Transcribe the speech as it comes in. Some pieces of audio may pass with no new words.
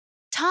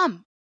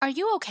Tom, are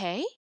you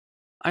okay?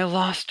 I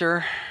lost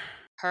her.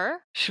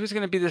 Her? She was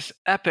going to be this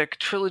epic,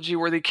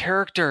 trilogy-worthy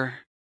character.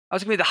 I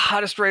was going to be the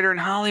hottest writer in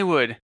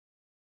Hollywood.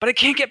 But I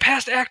can't get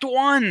past Act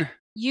 1!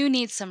 You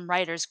need some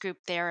writers group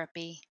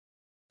therapy.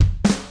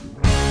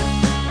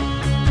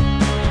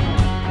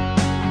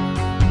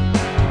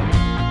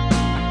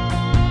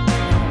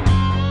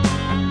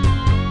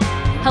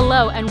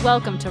 Hello and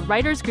welcome to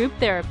Writers Group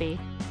Therapy.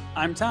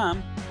 I'm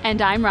Tom.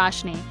 And I'm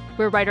Roshni.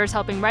 We're writers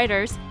helping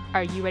writers.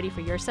 Are you ready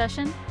for your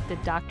session? The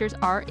doctors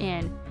are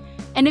in.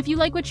 And if you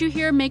like what you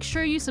hear, make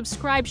sure you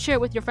subscribe, share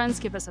it with your friends,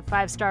 give us a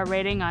 5-star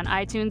rating on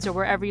iTunes or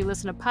wherever you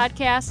listen to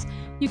podcasts.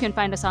 You can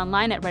find us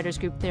online at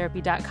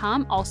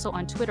writersgrouptherapy.com, also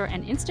on Twitter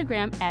and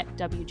Instagram at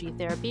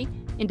WGTherapy.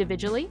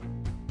 Individually,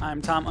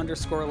 I'm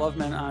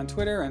Tom_Loveman on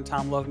Twitter and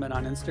Tom Loveman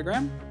on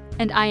Instagram.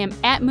 And I am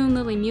at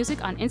Moonlily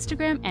Music on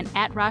Instagram and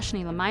at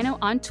Roshni Lamino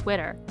on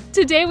Twitter.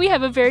 Today we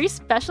have a very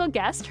special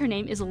guest. Her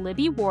name is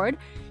Libby Ward.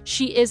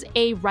 She is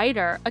a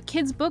writer, a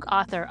kids' book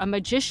author, a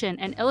magician,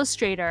 an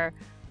illustrator.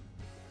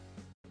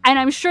 And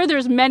I'm sure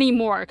there's many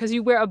more because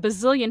you wear a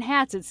bazillion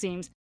hats, it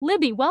seems.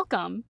 Libby,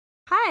 welcome.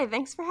 Hi,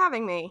 thanks for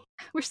having me.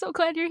 We're so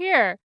glad you're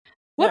here.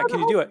 Yeah, can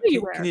you do it?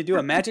 Can you do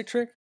a magic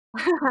trick?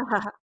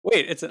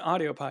 Wait, it's an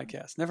audio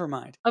podcast. Never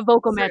mind. A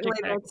vocal magic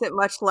Certainly trick. makes it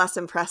much less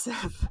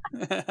impressive.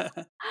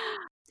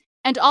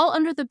 And all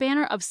under the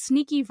banner of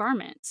Sneaky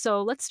Varmint.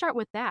 So let's start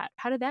with that.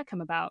 How did that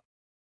come about?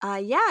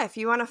 Yeah, if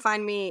you want to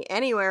find me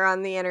anywhere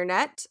on the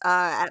internet,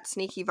 at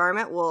Sneaky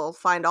Varmint, we'll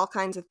find all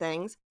kinds of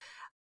things.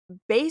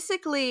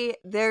 Basically,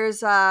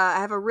 I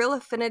have a real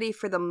affinity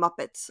for the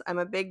Muppets. I'm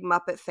a big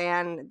Muppet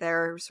fan.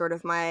 They're sort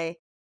of my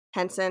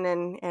Henson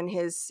and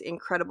his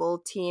incredible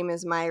team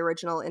is my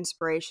original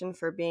inspiration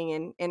for being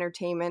in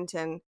entertainment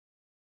and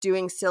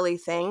doing silly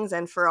things,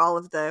 and for all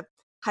of the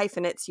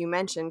hyphenates you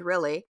mentioned,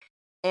 really.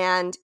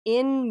 And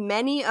in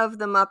many of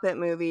the Muppet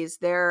movies,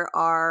 there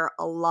are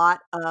a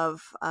lot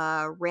of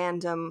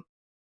random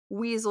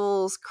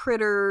weasels,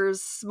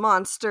 critters,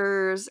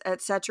 monsters,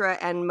 etc.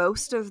 And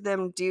most of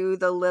them do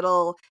the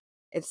little,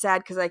 it's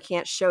sad because I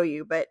can't show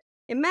you, but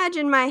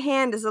imagine my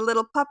hand is a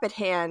little puppet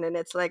hand and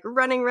it's like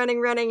running,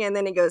 and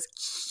then it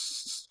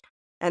goes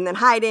and then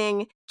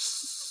hiding.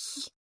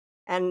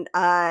 And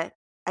I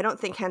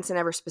don't think Henson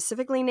ever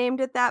specifically named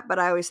it that, but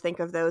I always think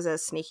of those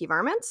as sneaky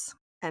varmints.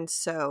 And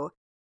so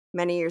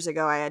many years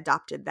ago, I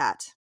adopted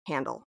that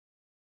handle.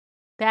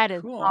 That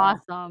is Cool.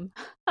 awesome.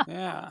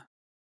 Yeah.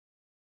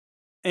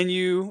 And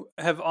you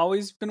have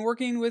always been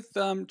working with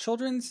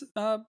children's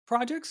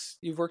projects?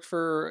 You've worked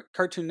for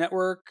Cartoon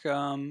Network.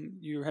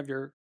 You have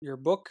your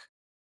book.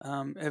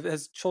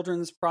 Has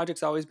children's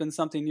projects always been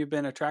something you've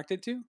been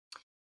attracted to?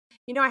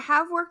 You know, I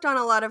have worked on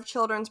a lot of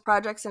children's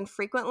projects, and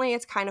frequently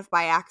it's kind of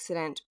by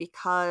accident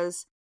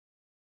because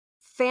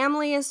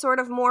family is sort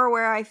of more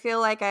where I feel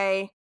like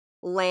I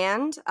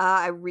land.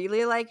 I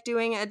really like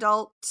doing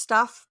adult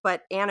stuff,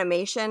 but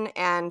animation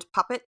and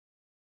puppet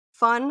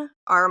fun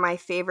are my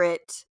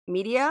favorite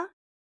media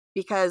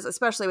because,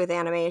 especially with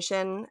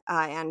animation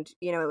and,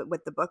 you know,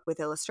 with the book, with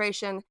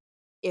illustration,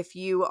 if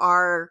you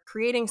are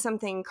creating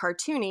something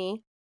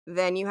cartoony,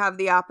 then you have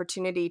the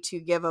opportunity to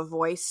give a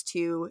voice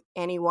to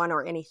anyone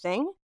or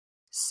anything.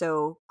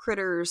 So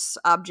critters,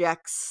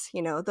 objects,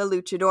 you know, the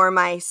luchador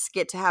mice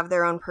get to have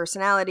their own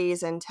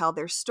personalities and tell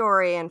their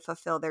story and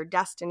fulfill their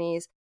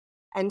destinies.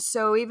 And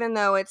so even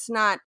though it's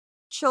not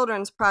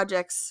children's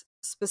projects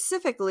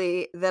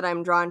specifically that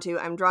I'm drawn to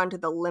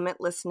the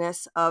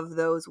limitlessness of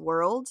those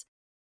worlds.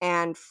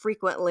 And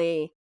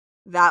frequently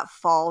that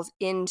falls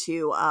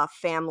into a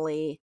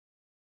family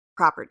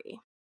property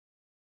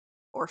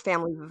or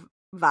family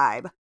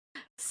vibe.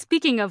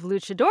 Speaking of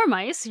luchador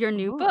mice, your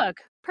new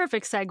book.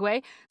 Perfect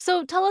segue.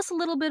 So tell us a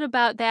little bit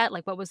about that.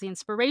 Like, what was the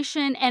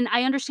inspiration? And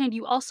I understand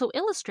you also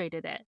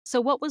illustrated it.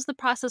 So what was the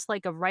process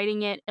like of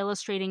writing it,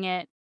 illustrating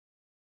it,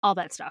 all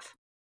that stuff?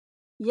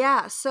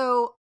 Yeah,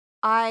 so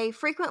I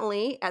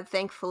frequently,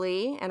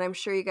 thankfully, and I'm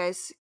sure you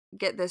guys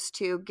get this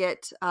too,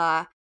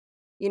 go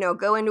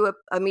into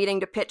a meeting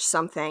to pitch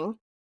something,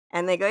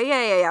 and they go,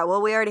 yeah,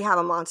 well, we already have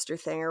a monster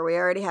thing, or we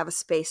already have a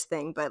space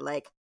thing, but,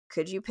 like,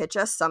 could you pitch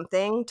us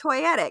something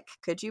toyetic?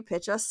 Could you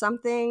pitch us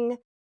something,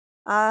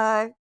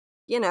 that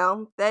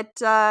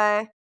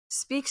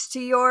speaks to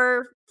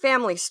your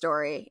family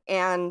story?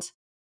 And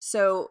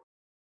so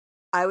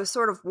I was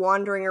sort of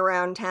wandering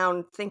around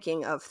town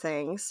thinking of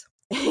things,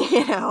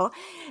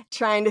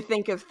 trying to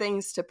think of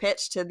things to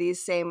pitch to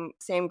these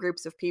same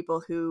groups of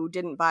people who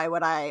didn't buy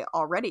what I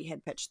already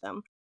had pitched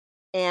them.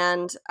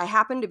 And I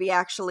happened to be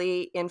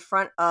actually in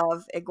front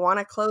of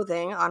Iguana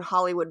Clothing on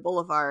Hollywood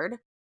Boulevard.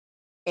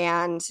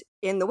 And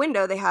in the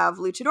window, they have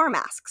luchador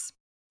masks.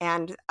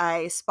 And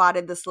I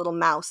spotted this little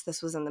mouse.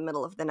 This was in the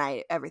middle of the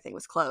night. Everything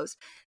was closed.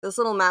 This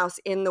little mouse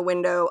in the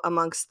window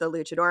amongst the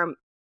luchador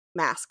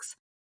masks.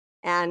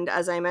 And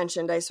as I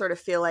mentioned, I sort of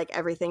feel like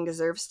everything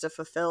deserves to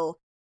fulfill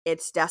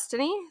its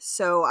destiny.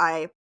 So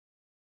I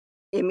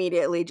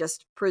immediately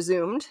just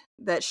presumed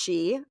that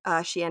she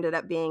ended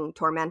up being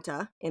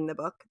Tormenta in the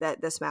book,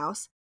 that this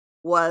mouse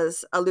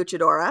was a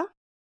luchadora.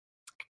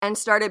 and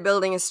started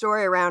building a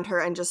story around her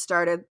and just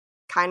started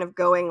kind of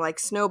going like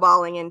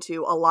snowballing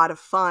into a lot of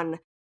fun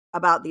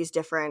about these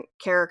different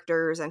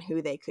characters and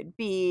who they could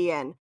be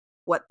and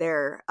what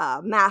their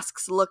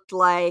masks looked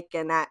like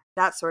and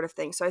that sort of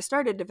thing. So I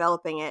started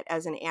developing it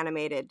as an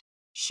animated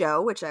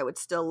show, which I would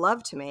still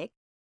love to make.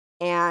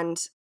 And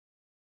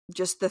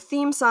just the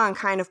theme song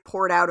kind of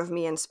poured out of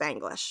me in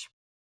Spanglish.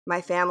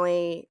 My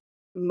family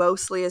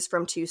mostly is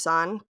from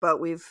Tucson, but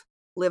we've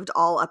lived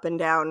all up and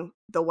down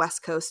the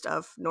west coast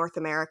of North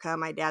America.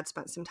 My dad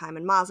spent some time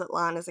in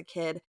Mazatlan as a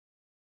kid.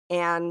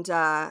 And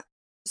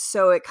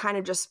so it kind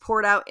of just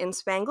poured out in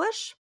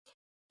Spanglish.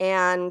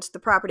 And the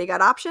property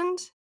got optioned,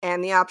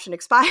 and the option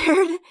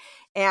expired.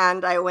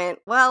 And I went,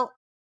 well,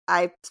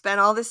 I spent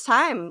all this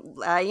time,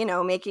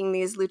 making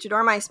these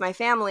luchador mice, my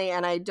family,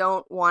 and I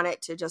don't want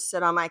it to just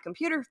sit on my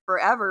computer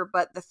forever.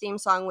 But the theme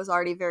song was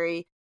already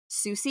very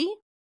Susie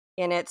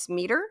in its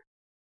meter.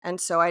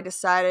 And so I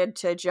decided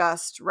to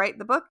just write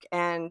the book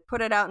and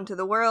put it out into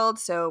the world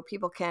so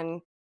people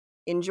can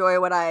enjoy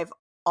what I've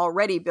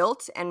already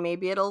built, and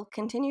maybe it'll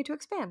continue to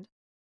expand.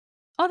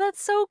 Oh,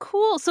 that's so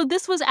cool. So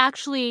this was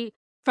actually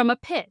from a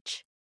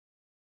pitch.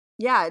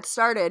 Yeah, it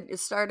started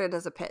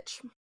as a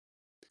pitch.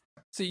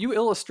 So you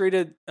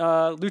illustrated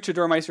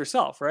luchador mice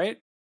yourself, right?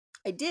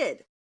 I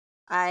did.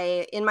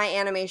 In my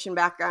animation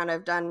background,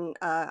 I've done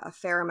a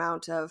fair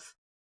amount of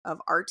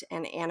art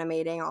and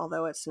animating,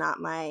 although it's not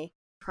my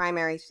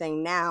primary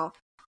thing now.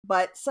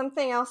 But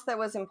something else that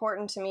was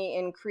important to me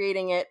in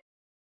creating it,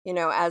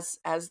 as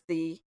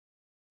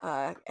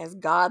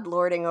God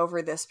lording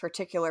over this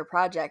particular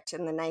project,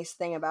 and the nice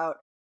thing about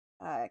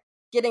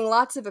getting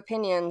lots of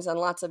opinions and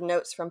lots of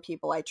notes from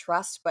people I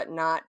trust, but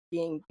not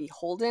being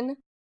beholden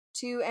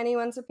to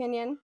anyone's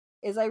opinion,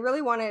 is I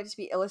really wanted it to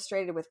be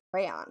illustrated with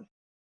crayon.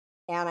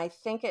 And I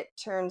think it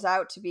turns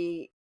out to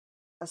be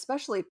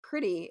especially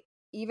pretty,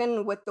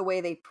 even with the way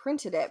they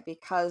printed it,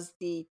 because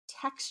the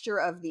texture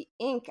of the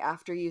ink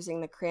after using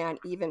the crayon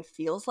even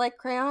feels like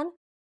crayon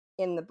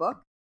in the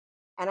book.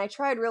 And I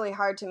tried really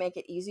hard to make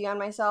it easy on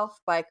myself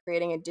by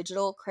creating a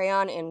digital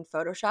crayon in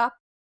Photoshop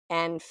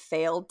and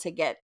failed to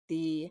get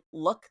the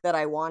look that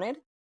I wanted.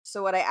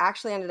 So what I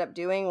actually ended up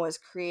doing was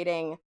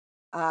creating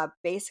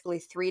basically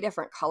 3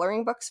 different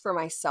coloring books for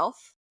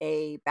myself,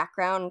 a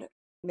background,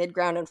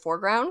 midground, and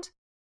foreground,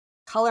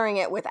 coloring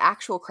it with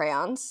actual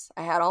crayons.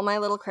 I had all my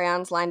little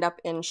crayons lined up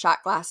in shot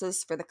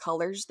glasses for the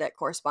colors that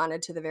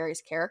corresponded to the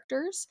various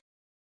characters,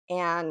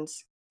 and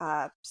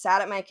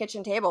sat at my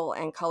kitchen table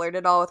and colored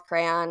it all with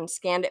crayon,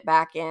 scanned it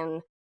back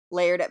in,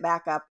 layered it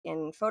back up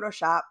in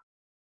Photoshop,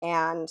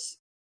 and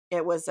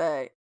it was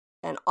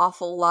an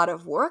awful lot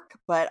of work,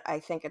 but I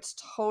think it's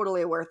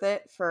totally worth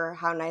it for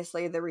how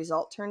nicely the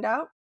result turned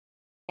out.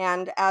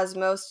 And as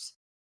most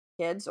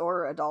kids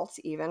or adults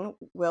even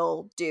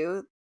will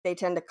do, they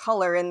tend to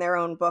color in their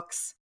own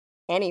books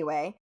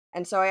anyway.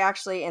 And so I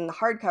actually, in the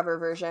hardcover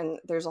version,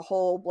 there's a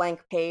whole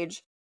blank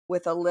page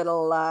with a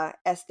little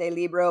Este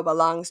libro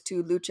belongs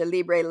to Lucha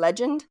Libre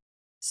legend,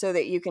 so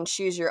that you can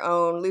choose your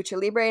own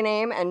Lucha Libre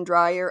name and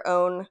draw your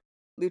own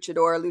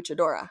luchador,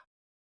 luchadora.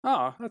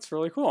 Oh, that's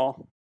really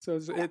cool. So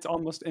it's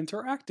almost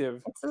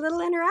interactive. It's a little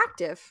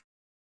interactive.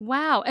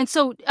 Wow. And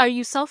so are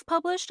you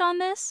self-published on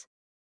this?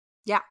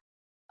 Yeah.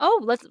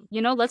 Oh,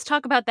 let's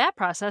talk about that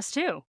process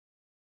too.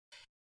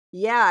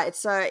 Yeah,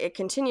 it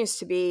continues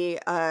to be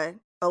a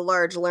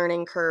large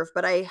learning curve,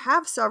 but I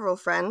have several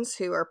friends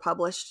who are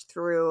published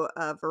through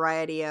a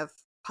variety of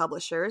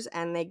publishers,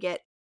 and they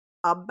get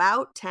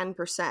about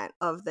 10%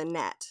 of the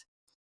net,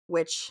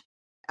 which,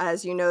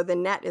 as you know, the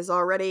net is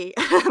already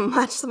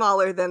much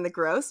smaller than the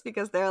gross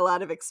because there are a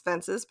lot of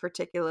expenses,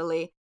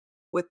 particularly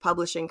with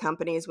publishing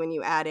companies when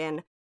you add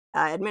in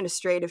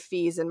administrative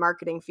fees and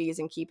marketing fees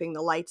and keeping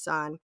the lights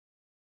on.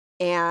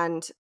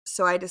 And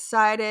so I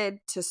decided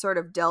to sort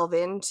of delve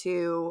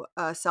into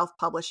a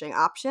self-publishing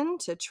option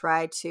to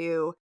try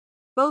to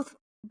both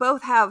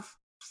have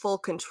full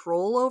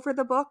control over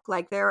the book.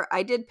 Like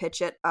I did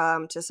pitch it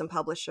to some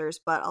publishers,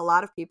 but a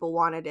lot of people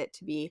wanted it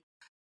to be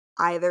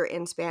either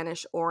in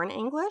Spanish or in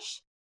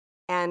English.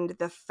 And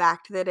the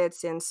fact that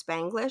it's in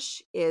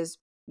Spanglish is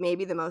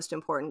maybe the most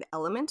important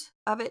element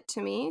of it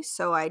to me.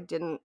 So I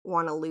didn't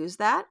want to lose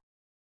that.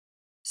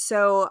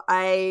 So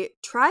I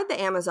tried the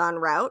Amazon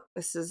route.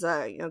 This is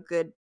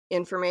good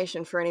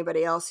information for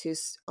anybody else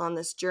who's on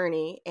this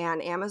journey.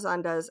 And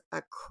Amazon does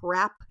a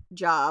crap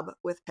job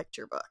with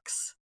picture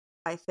books,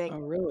 I think. Oh,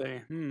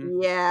 really?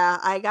 Hmm. Yeah,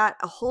 I got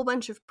a whole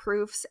bunch of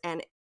proofs,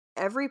 and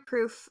every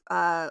proof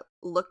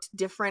looked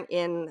different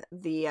in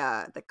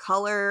the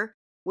color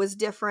was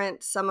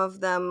different. Some of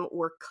them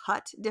were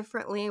cut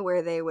differently,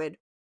 where they would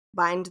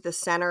bind the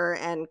center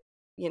and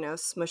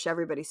smush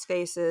everybody's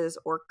faces,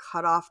 or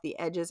cut off the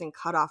edges and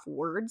cut off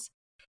words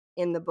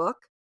in the book.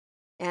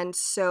 And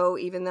so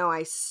even though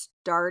I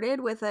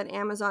started with an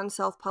Amazon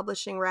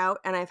self-publishing route,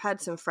 and I've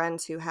had some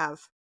friends who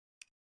have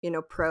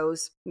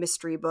prose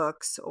mystery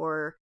books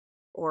or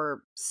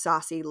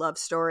saucy love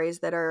stories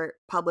that are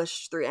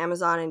published through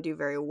Amazon and do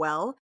very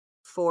well,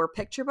 for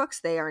picture books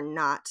they are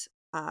not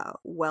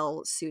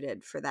well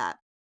suited for that.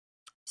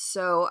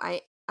 So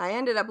I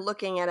ended up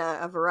looking at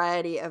a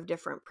variety of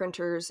different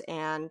printers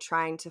and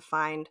trying to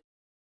find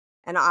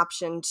an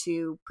option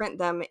to print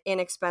them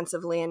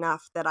inexpensively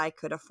enough that I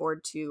could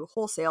afford to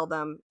wholesale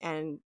them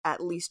and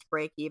at least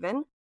break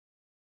even.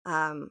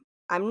 Um,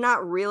 I'm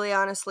not really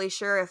honestly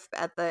sure if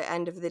at the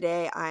end of the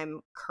day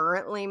I'm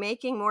currently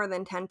making more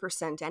than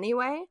 10%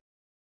 anyway,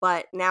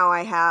 but now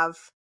I have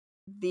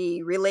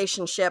the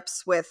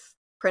relationships with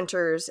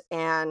printers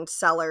and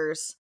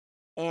sellers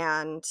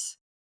and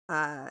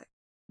uh,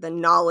 the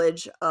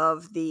knowledge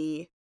of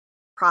the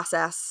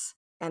process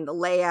and the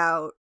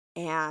layout,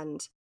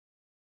 and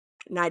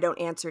I don't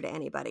answer to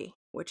anybody,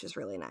 which is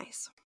really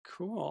nice.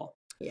 Cool.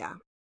 Yeah.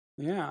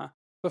 Yeah.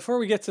 Before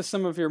we get to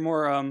some of your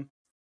more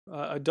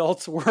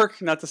adult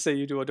work, not to say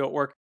you do adult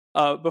work,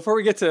 before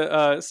we get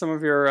to some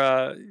of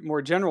your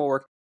more general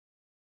work,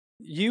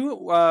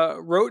 you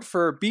wrote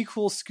for Be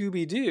Cool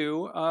Scooby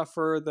Doo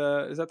for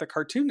is that the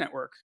Cartoon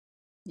Network?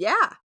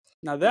 Yeah.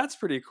 Now that's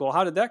pretty cool.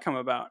 How did that come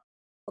about?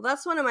 Well,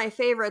 that's one of my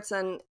favorites,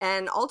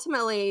 and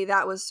ultimately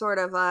that was sort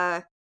of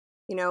a,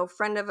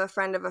 friend of a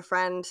friend of a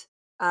friend,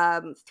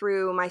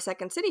 through my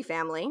Second City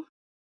family.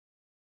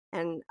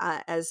 And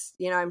as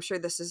you know, I'm sure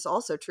this is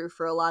also true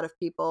for a lot of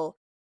people.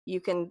 You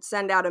can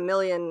send out a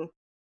million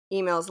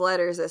emails,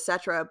 letters,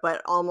 etc.,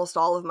 but almost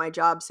all of my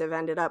jobs have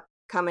ended up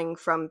coming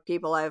from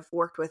people I've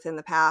worked with in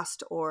the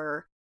past,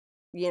 or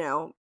you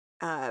know,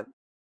 uh,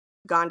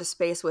 gone to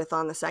space with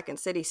on the Second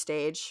City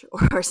stage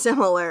or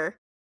similar.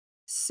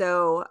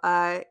 So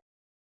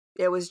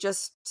it was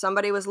just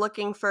somebody was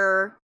looking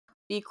for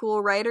Be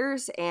Cool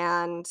writers,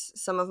 and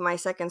some of my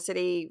Second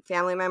City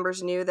family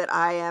members knew that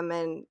I am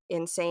an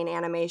insane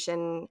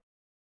animation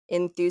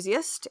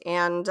enthusiast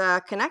and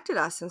connected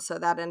us, and so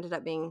that ended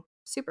up being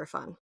super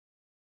fun.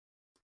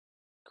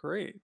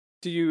 Great.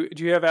 Do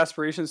you have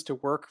aspirations to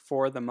work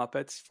for the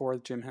Muppets for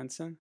Jim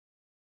Henson?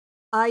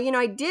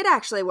 I did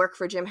actually work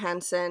for Jim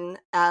Henson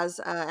as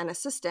an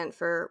assistant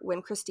for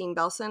when Christine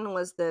Belson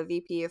was the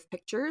VP of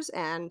Pictures,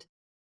 and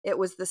it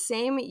was the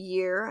same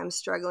year. I'm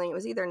struggling. It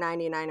was either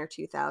 99 or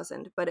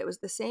 2000, but it was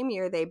the same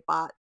year they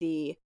bought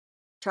the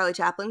Charlie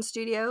Chaplin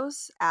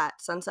Studios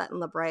at Sunset and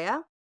La Brea.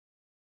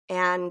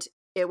 And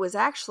it was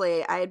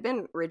actually, I had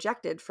been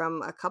rejected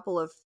from a couple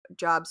of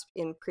jobs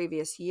in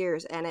previous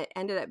years, and it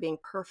ended up being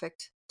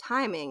perfect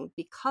timing.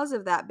 Because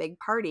of that big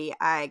party,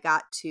 I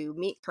got to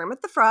meet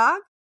Kermit the Frog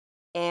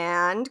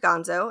and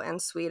Gonzo and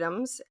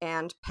Sweetums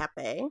and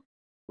Pepe.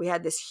 We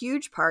had this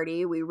huge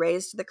party. We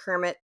raised the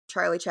Kermit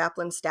Charlie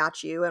Chaplin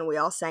statue, and we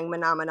all sang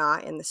Mana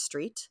in the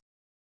street.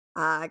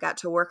 I got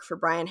to work for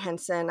Brian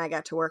Henson. I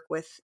got to work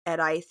with Ed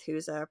Eith,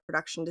 who's a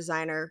production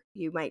designer.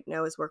 You might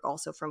know his work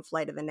also from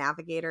Flight of the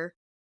Navigator.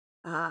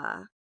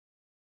 Uh,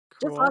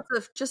 just Cool. lots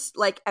of, just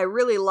like, I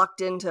really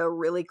lucked into a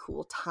really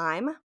cool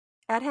time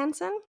at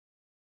Henson.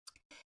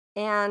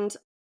 And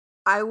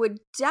I would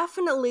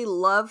definitely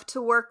love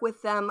to work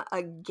with them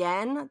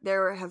again.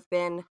 There have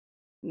been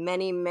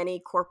many, many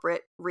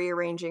corporate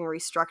rearranging,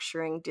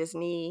 restructuring,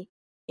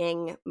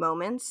 Disney-ing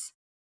moments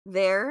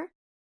there,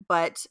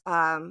 but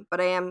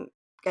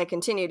I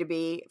continue to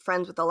be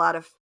friends with a lot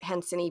of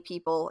Henson-y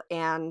people,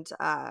 and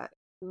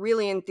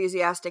really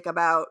enthusiastic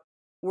about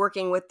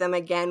working with them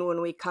again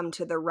when we come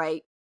to the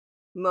right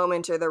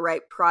moment or the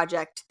right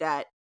project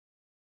that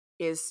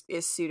is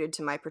suited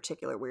to my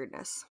particular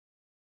weirdness.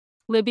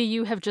 Libby,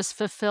 you have just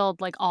fulfilled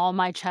like all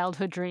my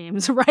childhood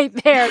dreams right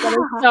there. That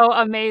is so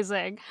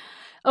amazing.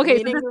 Okay,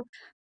 so this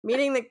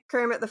Meeting the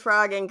Kermit the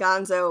Frog and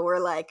Gonzo were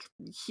like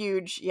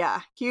huge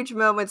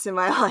moments in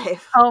my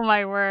life. oh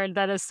my word,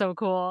 that is so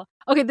cool.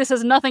 Okay, this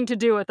has nothing to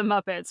do with the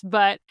Muppets,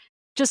 but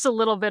just a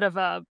little bit of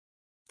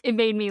it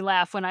made me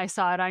laugh when I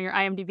saw it on your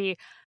IMDb.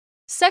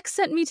 Sex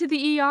sent me to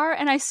the ER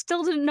and I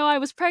still didn't know I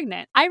was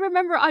pregnant. I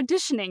remember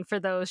auditioning for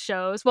those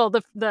shows. Well,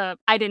 the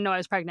I didn't know I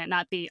was pregnant,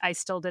 not the I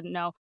still didn't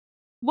know.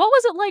 What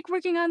was it like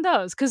working on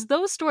those? Cuz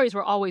those stories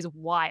were always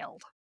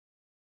wild.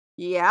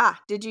 Yeah.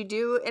 Did you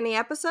do any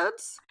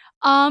episodes?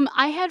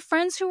 I had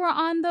friends who were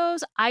on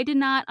those. I did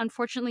not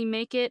unfortunately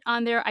make it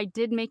on there. I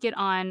did make it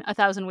on A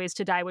Thousand Ways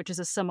to Die, which is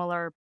a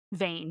similar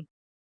vein.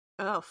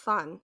 Oh,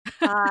 fun.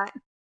 Uh,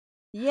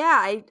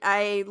 yeah,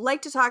 I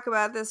like to talk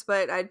about this,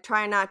 but I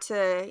try not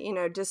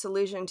to,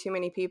 disillusion too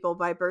many people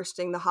by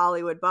bursting the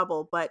Hollywood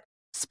bubble. But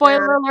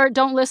Spoiler there, alert,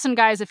 don't listen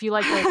guys if you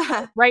like those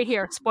shows. Right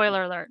here,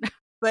 spoiler alert.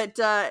 but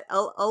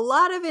a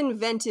lot of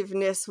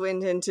inventiveness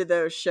went into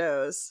those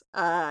shows,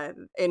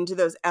 into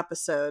those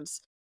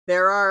episodes.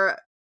 There are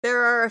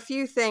a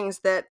few things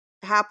that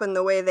happen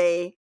the way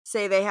they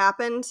say they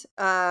happened,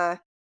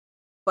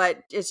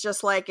 but it's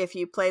just like if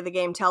you play the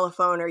game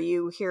telephone or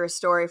you hear a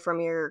story from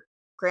your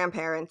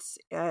grandparents.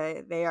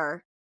 They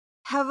are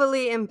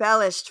heavily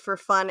embellished for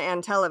fun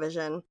and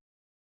television,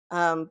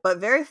 but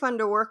very fun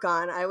to work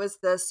on. I was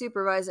the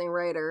supervising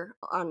writer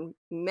on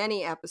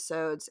many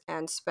episodes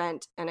and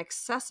spent an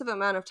excessive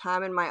amount of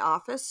time in my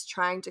office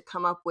trying to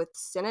come up with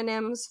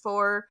synonyms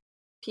for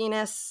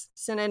penis,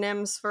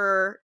 synonyms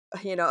for,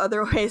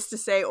 other ways to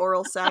say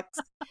oral sex,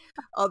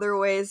 other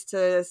ways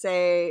to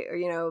say,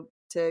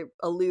 to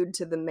allude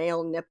to the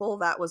male nipple,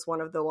 that was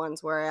one of the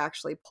ones where I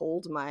actually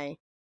polled my,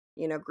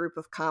 group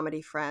of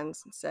comedy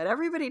friends and said,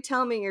 everybody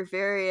tell me your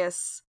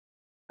various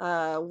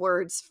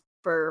words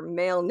for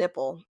male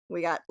nipple.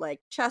 We got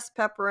like chest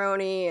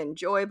pepperoni and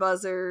joy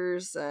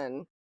buzzers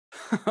and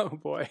Oh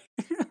boy.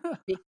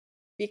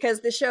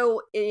 because the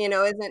show,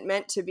 isn't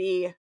meant to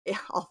be,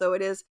 although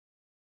it is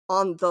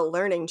on the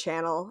Learning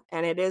Channel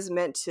and it is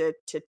meant to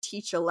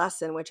teach a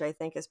lesson, which I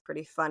think is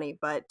pretty funny,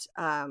 but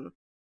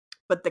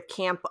the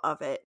camp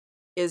of it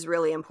is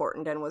really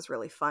important and was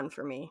really fun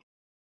for me.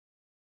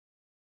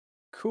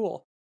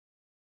 Cool.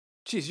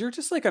 Geez, you're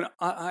just like like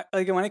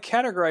when I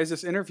categorize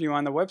this interview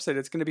on the website,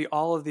 it's going to be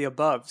all of the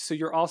above. So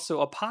you're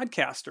also a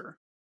podcaster.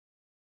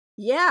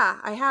 Yeah,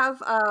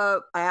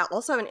 I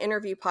also have an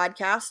interview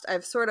podcast.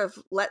 I've sort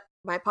of let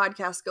my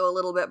podcast go a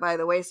little bit by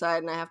the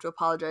wayside, and I have to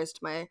apologize to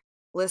my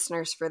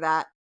listeners for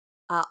that.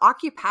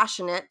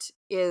 Occupassionate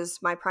is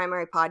my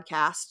primary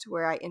podcast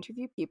where I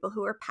interview people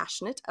who are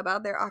passionate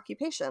about their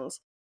occupations.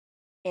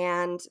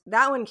 And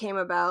that one came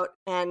about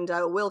and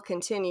will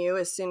continue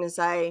as soon as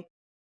I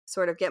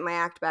sort of get my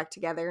act back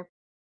together.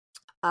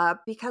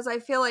 Because I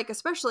feel like,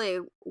 especially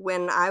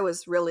when I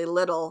was really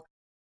little,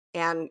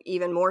 and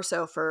even more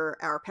so for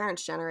our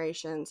parents'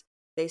 generations,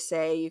 they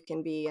say you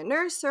can be a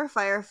nurse or a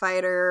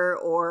firefighter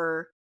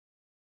or,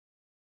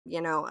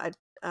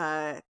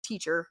 a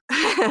teacher.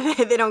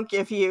 They don't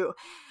give you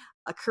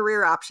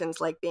career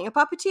options like being a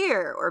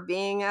puppeteer or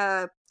being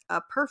a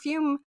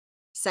perfume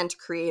scent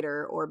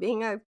creator or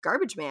being a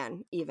garbage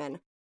man even.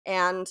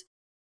 And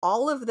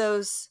all of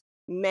those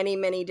many,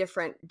 many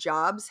different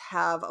jobs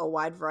have a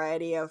wide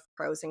variety of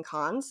pros and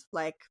cons.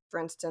 Like, for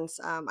instance,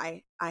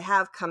 I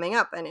have coming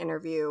up an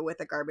interview with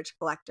a garbage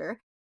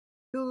collector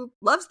who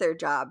loves their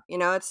job.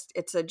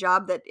 It's a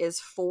job that is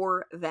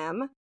for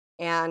them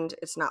and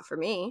it's not for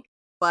me,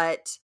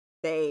 but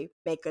they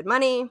make good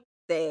money,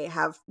 they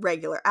have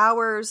regular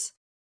hours,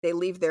 they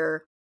leave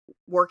their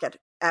work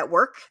at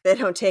work. They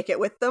don't take it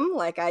with them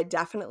like I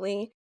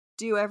definitely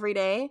do every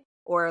day.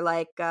 Or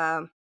like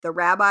the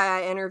rabbi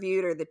I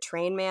interviewed or the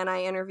train man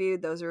I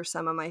interviewed, those are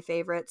some of my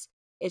favorites.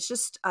 It's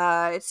just,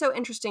 it's so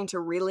interesting to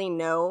really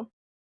know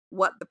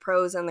what the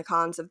pros and the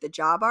cons of the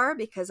job are,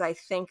 because I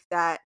think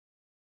that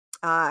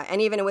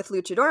and even with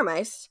Luchador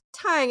Mice,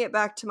 tying it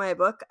back to my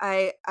book,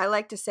 I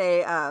like to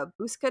say,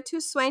 busca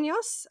tus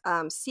sueños,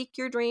 seek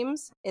your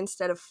dreams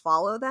instead of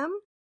follow them,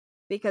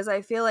 because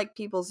I feel like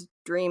people's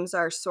dreams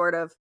are sort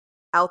of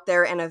out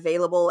there and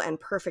available and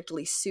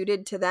perfectly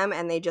suited to them,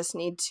 and they just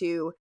need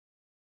to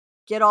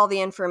get all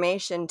the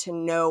information to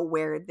know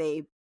where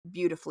they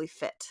beautifully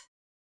fit.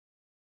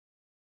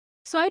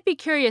 So I'd be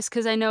curious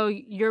because I know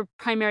your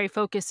primary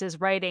focus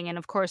is writing, and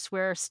of course,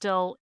 we're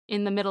still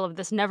in the middle of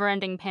this never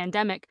ending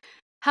pandemic.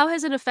 How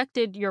has it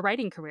affected your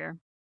writing career?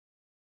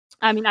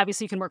 I mean,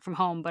 obviously, you can work from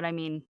home, but I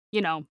mean,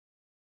 Yeah,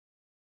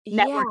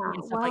 networking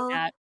and stuff like well,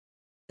 that.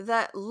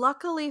 that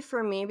luckily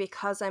for me,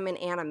 because I'm in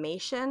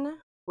animation,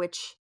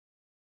 which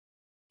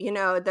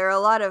there are a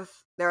lot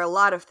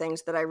of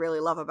things that I really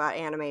love about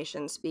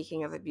animation.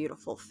 Speaking of a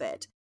beautiful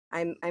fit,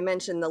 I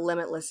mentioned the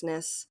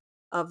limitlessness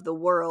of the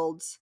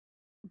worlds,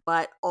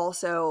 but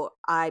also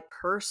I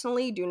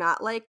personally do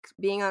not like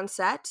being on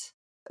set.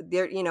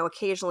 There,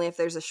 occasionally if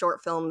there's a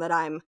short film that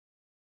I'm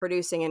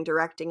producing and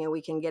directing and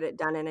we can get it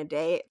done in a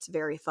day, it's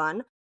very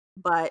fun.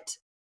 But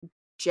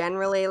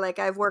generally, like,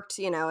 I've worked,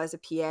 as a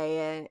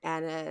PA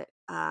and a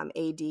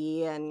AD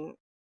and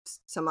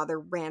some other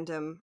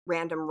random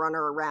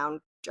runner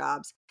around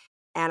jobs,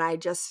 and I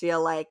just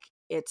feel like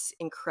it's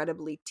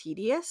incredibly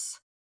tedious.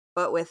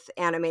 But with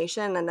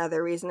animation,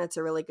 another reason it's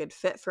a really good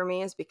fit for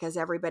me is because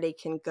everybody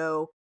can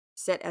go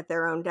sit at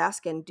their own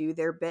desk and do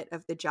their bit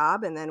of the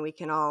job, and then we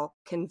can all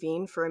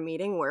convene for a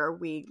meeting where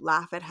we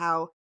laugh at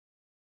how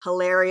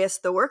hilarious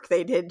the work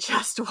they did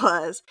just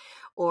was,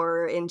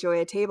 or enjoy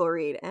a table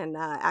read. And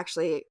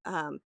actually,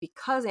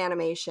 because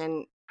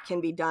animation can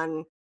be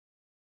done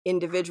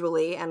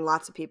individually and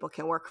lots of people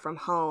can work from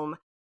home,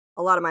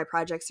 a lot of my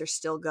projects are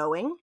still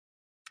going.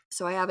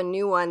 So I have a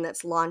new one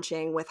that's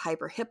launching with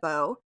Hyper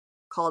Hippo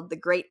called The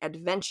Great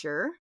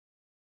Adventure,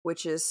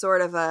 which is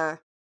sort of a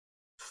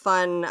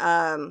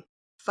fun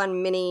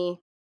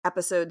mini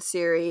episode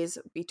series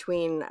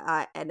between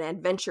an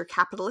adventure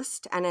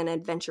capitalist and an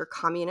adventure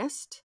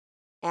communist,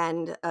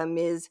 and a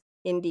Ms.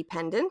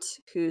 Independent,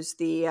 who's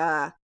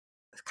the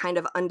kind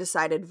of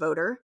undecided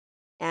voter,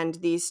 and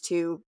these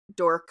two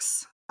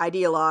dorks,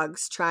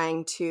 ideologues,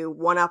 trying to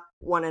one up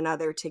one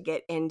another to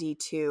get Indy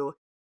to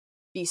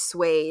be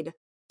swayed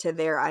to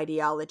their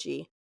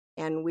ideology.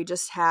 And we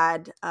just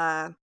had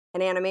an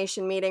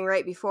animation meeting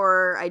right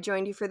before I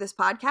joined you for this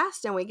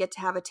podcast, and we get to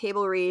have a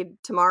table read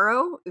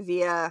tomorrow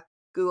via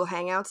Google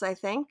Hangouts, I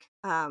think.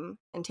 And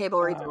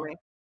table reads are Wow.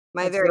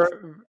 my That's very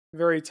very,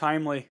 very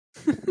timely.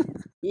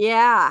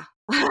 yeah.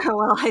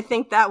 Well, I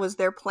think that was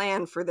their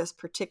plan for this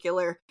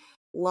particular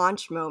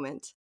launch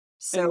moment.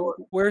 And So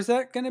where's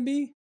that going to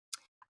be?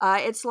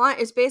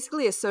 it's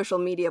basically a social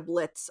media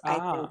blitz, I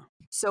think. Ah,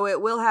 So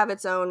it will have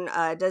its own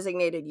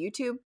designated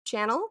YouTube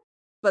channel.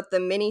 but the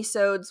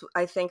mini-sodes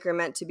I think are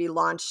meant to be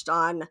launched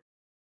on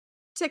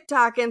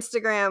TikTok,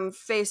 Instagram,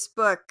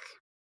 Facebook.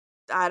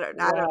 I don't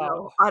know.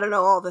 Wow. I don't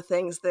know all the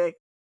things that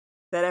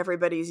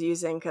everybody's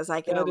using, because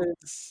I can only.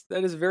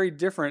 That is very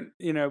different,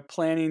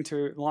 planning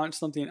to launch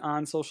something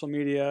on social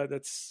media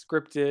that's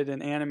scripted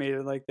and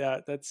animated like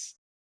that.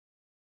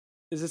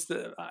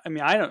 I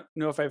mean, I don't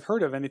know if I've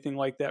heard of anything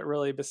like that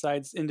really,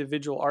 besides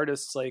individual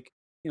artists like,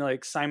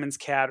 like Simon's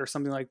Cat or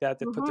something like that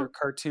put their Mhm.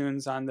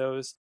 cartoons on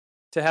those.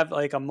 To have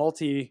like a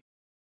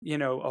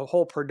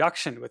whole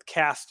production with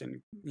cast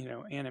and,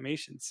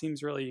 animation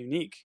seems really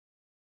unique.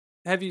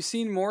 Have you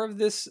seen more of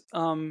this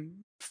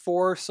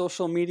for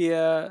social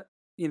media,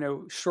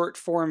 short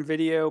form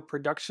video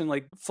production,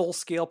 like full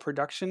scale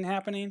production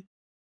happening?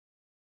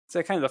 It's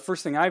like kind of the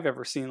first thing I've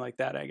ever seen like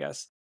that, I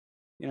guess,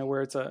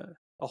 where it's a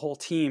whole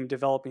team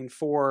developing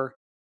for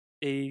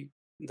a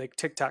like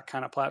TikTok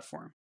kind of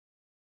platform.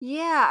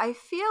 Yeah, I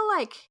feel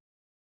like,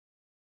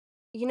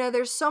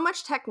 there's so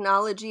much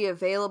technology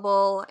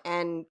available,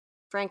 and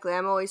frankly,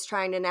 I'm always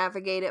trying to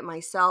navigate it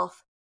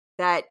myself,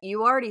 that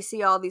you already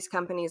see all these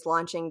companies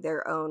launching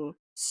their own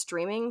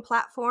streaming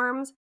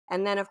platforms.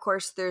 And then, of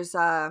course, there's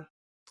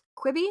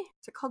Quibi.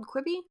 Is it called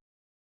Quibi?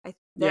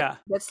 Yeah.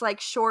 That's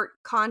like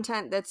short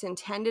content that's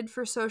intended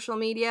for social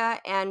media.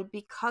 And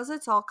because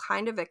it's all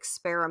kind of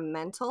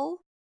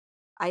experimental,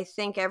 I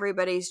think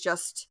everybody's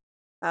just,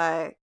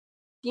 uh,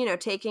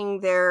 taking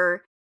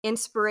their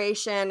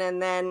inspiration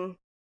and then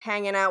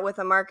hanging out with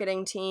a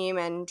marketing team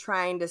and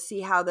trying to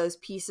see how those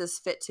pieces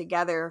fit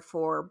together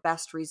for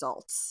best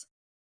results.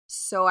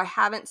 So I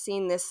haven't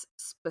seen this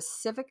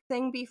specific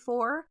thing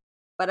before,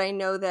 but I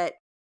know that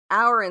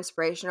our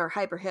inspiration, or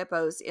Hyper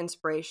Hippo's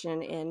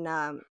inspiration,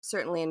 in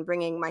certainly in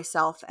bringing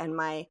myself and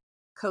my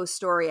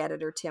co-story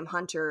editor Tim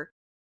Hunter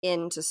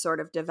in to sort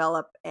of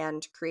develop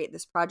and create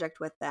this project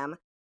with them,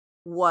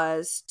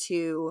 was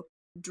to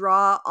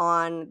draw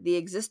on the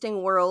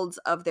existing worlds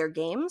of their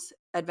games,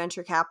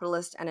 Adventure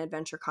Capitalist and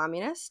Adventure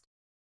Communist,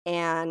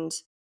 and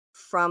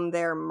from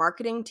their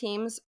marketing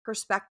team's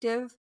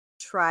perspective,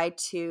 try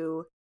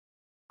to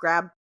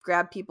grab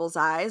people's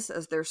eyes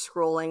as they're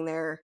scrolling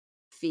their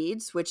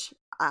feeds, which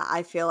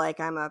I feel like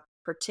I'm a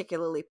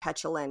particularly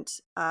petulant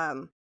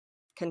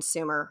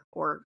consumer,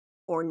 or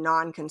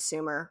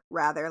non-consumer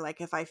rather.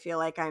 Like, if I feel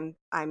like I'm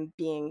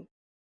being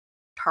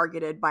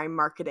targeted by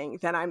marketing,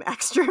 then I'm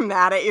extra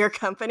mad at your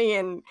company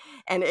and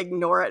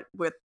ignore it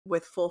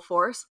with full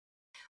force.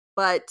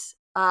 But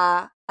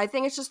I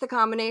think it's just the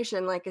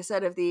combination, like I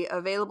said, of the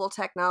available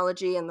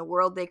technology and the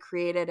world they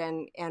created,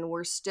 and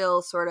we're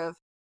still sort of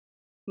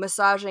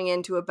massaging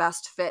into a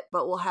best fit.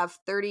 But we'll have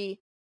 30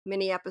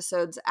 mini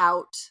episodes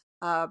out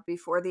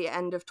before the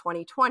end of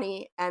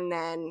 2020, and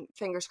then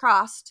fingers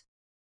crossed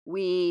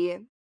we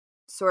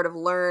sort of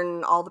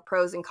learn all the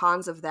pros and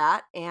cons of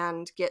that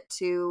and get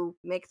to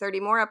make 30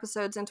 more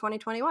episodes in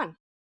 2021.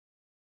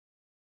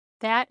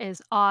 That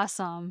is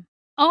awesome.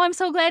 Oh, I'm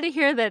so glad to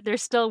hear that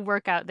there's still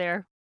work out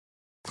there.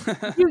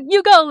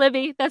 You go,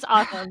 Libby. That's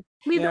awesome.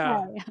 Lead the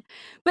Yeah. way.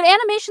 But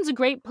animation's a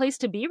great place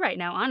to be right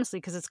now, honestly,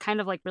 because it's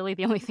kind of like really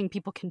the only thing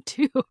people can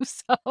do.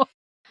 So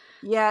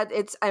Yeah,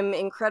 I'm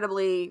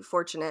incredibly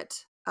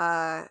fortunate.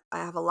 I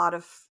have a lot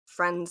of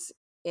friends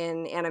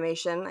in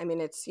animation. I mean,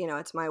 it's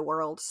my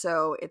world,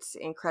 so it's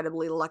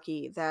incredibly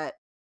lucky that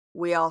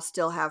we all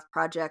still have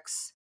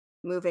projects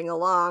moving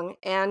along,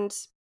 and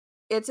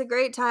it's a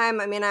great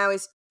time. I mean, I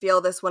always feel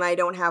this when I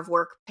don't have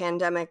work,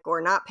 pandemic or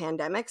not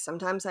pandemic.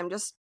 Sometimes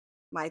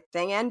my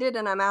thing ended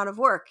and I'm out of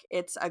work.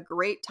 It's a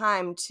great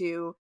time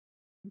to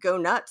go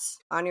nuts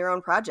on your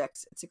own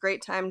projects. It's a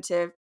great time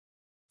to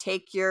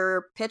take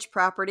your pitch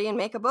property and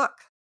make a book,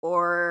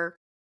 or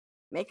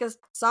make a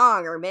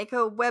song, or make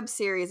a web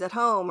series at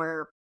home,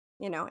 or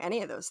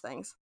any of those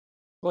things.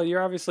 Well,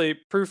 you're obviously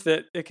proof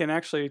that it can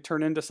actually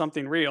turn into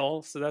something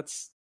real, so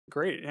that's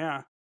great.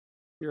 Yeah.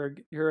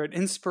 You're an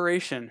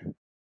inspiration.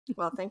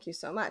 Well, thank you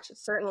so much.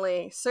 It's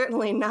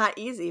certainly not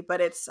easy,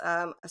 but it's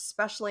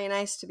especially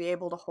nice to be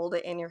able to hold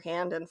it in your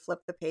hand and flip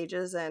the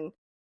pages and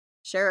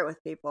share it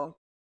with people.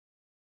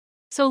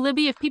 So,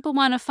 Libby, if people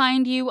want to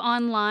find you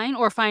online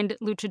or find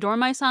Luchador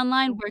Mice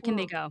online, where can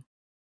they Mhm. go?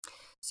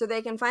 So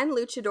they can find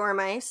Luchador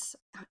Mice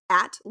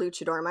at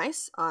Luchador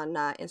Mice on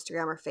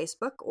Instagram or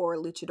Facebook, or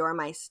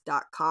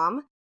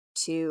luchadormice.com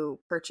to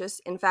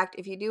purchase. In fact,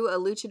 if you do a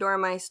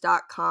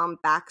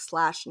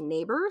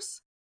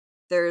luchadormice.com/neighbors,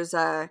 there's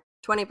a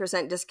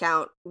 20%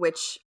 discount,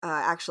 which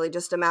actually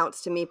just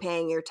amounts to me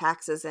paying your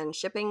taxes and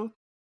shipping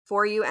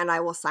for you, and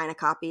I will sign a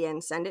copy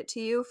and send it to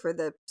you for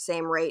the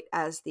same rate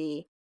as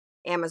the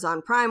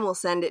Amazon Prime will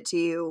send it to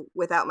you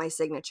without my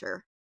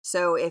signature.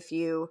 So if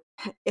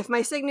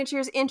my signature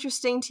is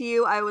interesting to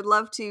you, I would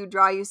love to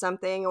draw you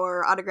something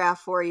or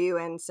autograph for you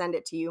and send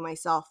it to you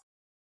myself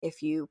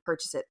if you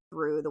purchase it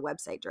through the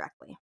website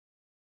directly.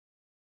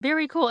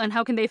 Very cool. And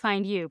how can they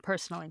find you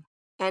personally?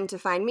 And to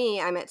find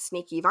me, I'm at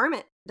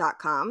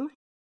sneakyvarmint.com,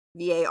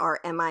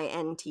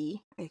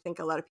 VARMINT. I think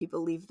a lot of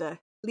people leave the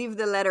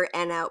letter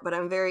N out, but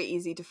I'm very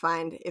easy to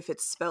find if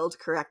it's spelled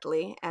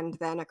correctly. And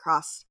then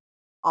across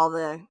all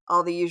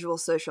the usual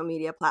social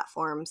media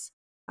platforms.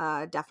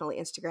 Definitely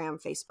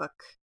Instagram, Facebook,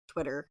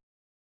 Twitter.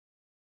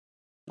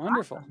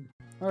 Wonderful.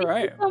 All Thank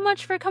right. you so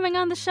much for coming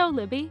on the show,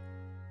 Libby.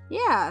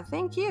 Yeah,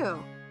 thank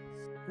you.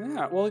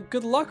 Yeah. Well,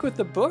 good luck with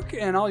the book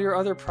and all your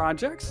other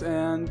projects,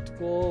 and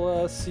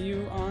we'll see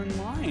you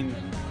online.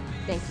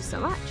 Thank you so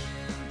much.